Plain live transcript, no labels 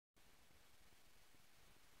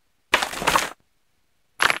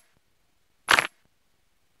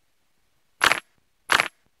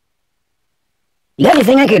You got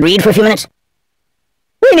anything I could read for a few minutes?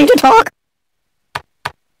 We need to talk.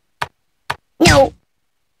 No.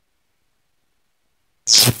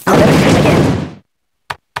 I'll never see him again.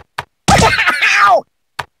 Ow!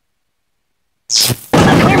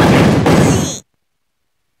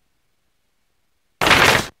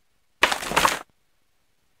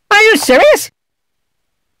 Are you serious?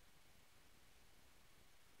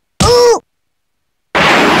 Ooh!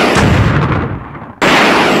 Don't!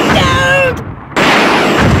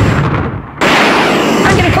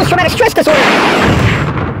 I'm getting post-traumatic stress disorder.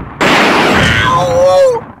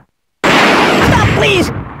 Ow! Stop, please!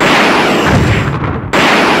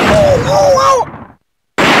 Oh, oh, oh!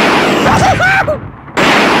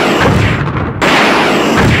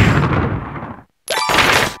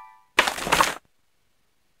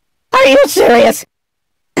 Are you serious?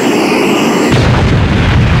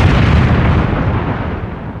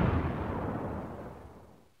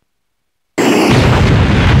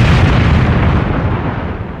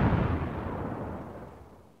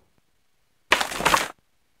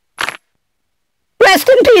 Rest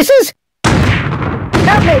in pieces!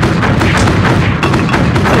 Help me!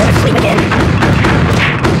 I'll never sleep again.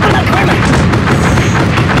 What about karma?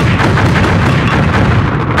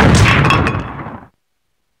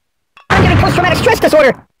 I'm getting post-traumatic stress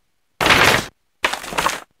disorder!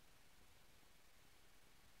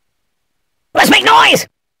 Let's make noise!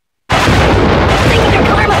 Think of your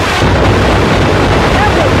karma!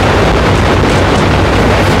 Help me!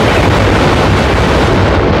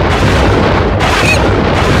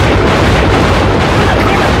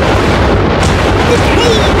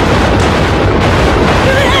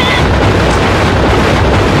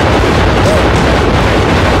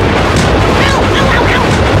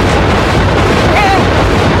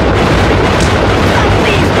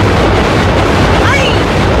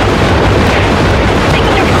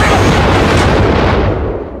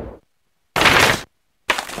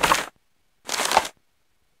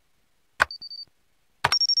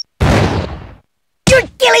 You're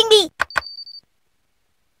killing me!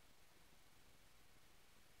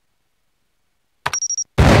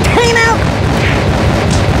 Time out!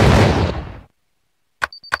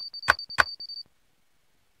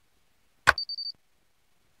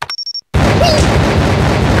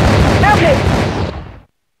 Help me!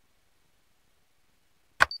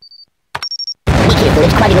 Be careful,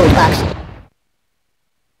 it's quite an old box.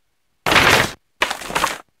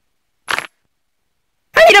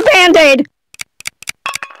 I need a Band-Aid!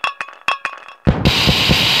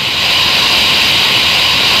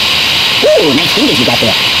 Ooh, nice fingers you got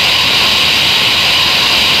there.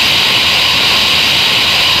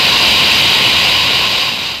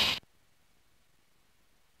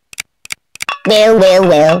 Well, well,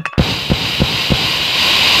 well.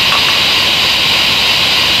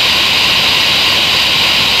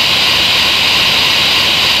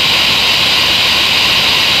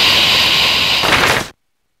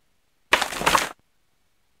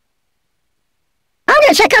 I'm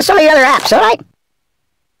gonna check out some of the other apps, alright?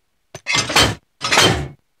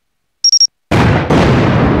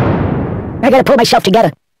 I gotta pull myself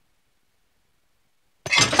together.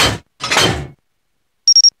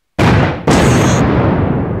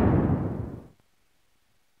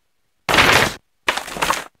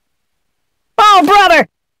 Oh, brother!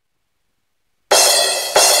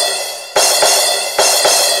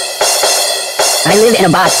 I live in a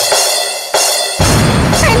box.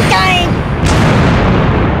 I'm dying!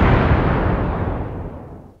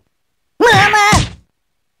 Mama!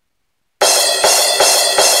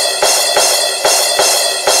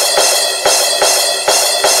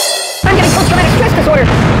 I'm getting post-traumatic stress disorder.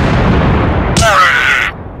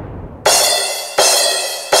 Ah!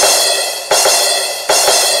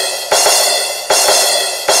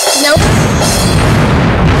 Nope.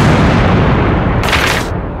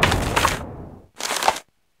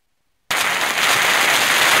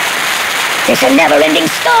 It's a never-ending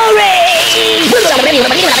story!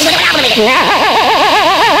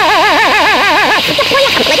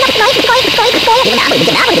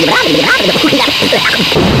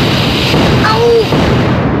 Oh!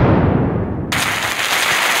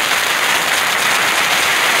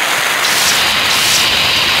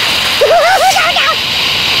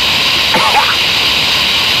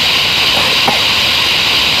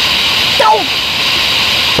 Don't!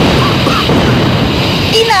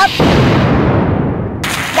 Enough!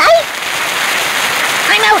 Guys?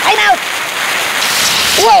 I'm out! I'm out!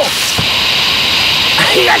 Whoa!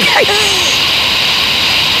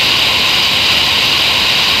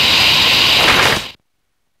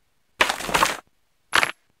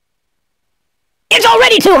 It's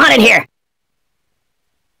already too hot in here!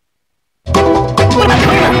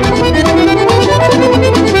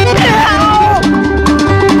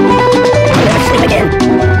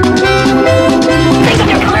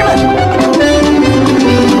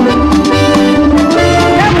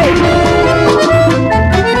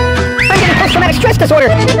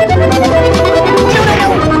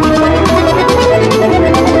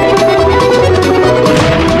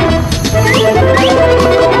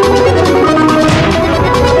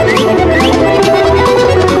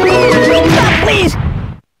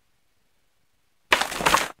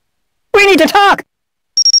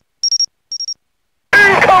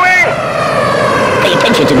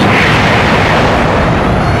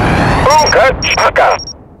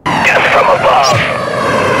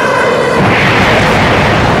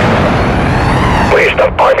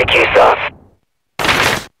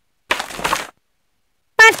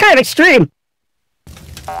 kind of extreme.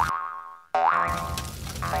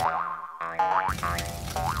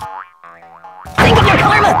 Think of your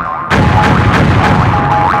karma!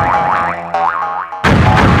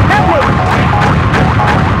 Help me!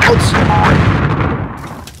 Ouch!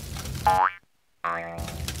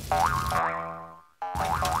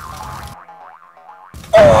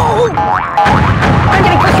 Oh! I'm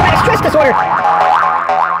getting post-traumatic stress disorder!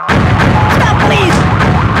 Stop, please!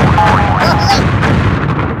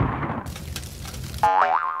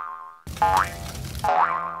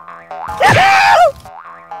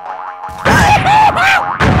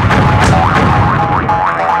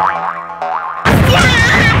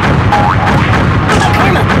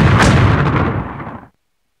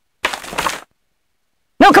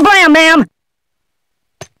 No kablam, ma'am!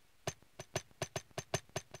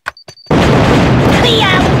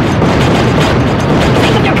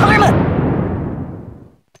 Think of your karma!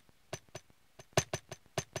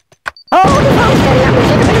 Oh, the phone's getting up. We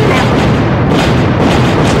should have been now.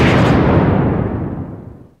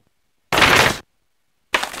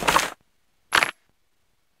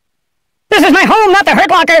 This is my home, not the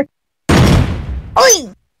Hurt Locker!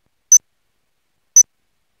 Oi!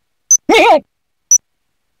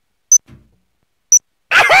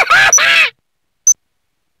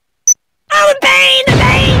 Oh, the pain! The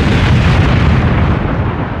pain!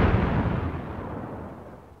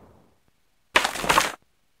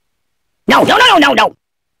 No, no, no, no, no, no!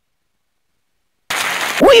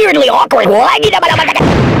 Weirdly awkward.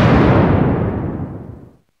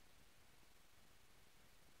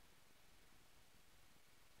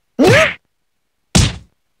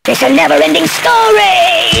 It's a never-ending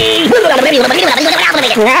story!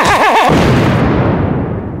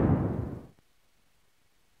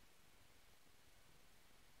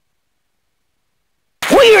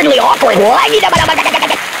 Weirdly awkward.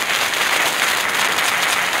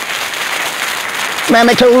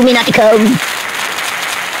 Mama told me not to come.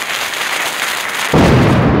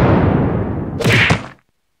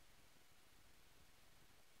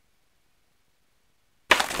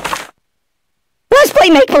 Let's play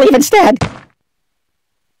make-believe instead.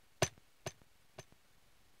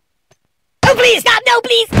 Oh, please, stop! No,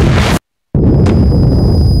 please!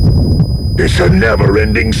 It's a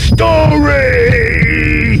never-ending story!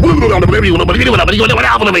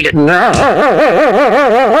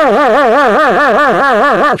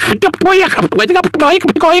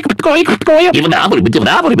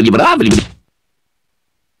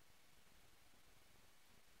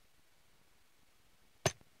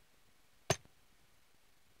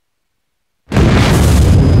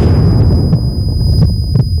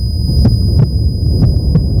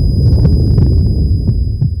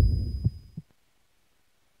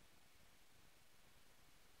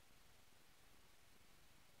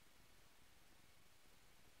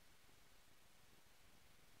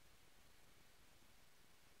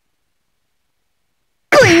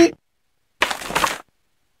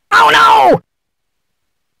 Oh no!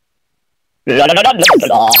 I'm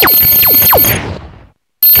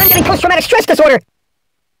getting post-traumatic stress disorder!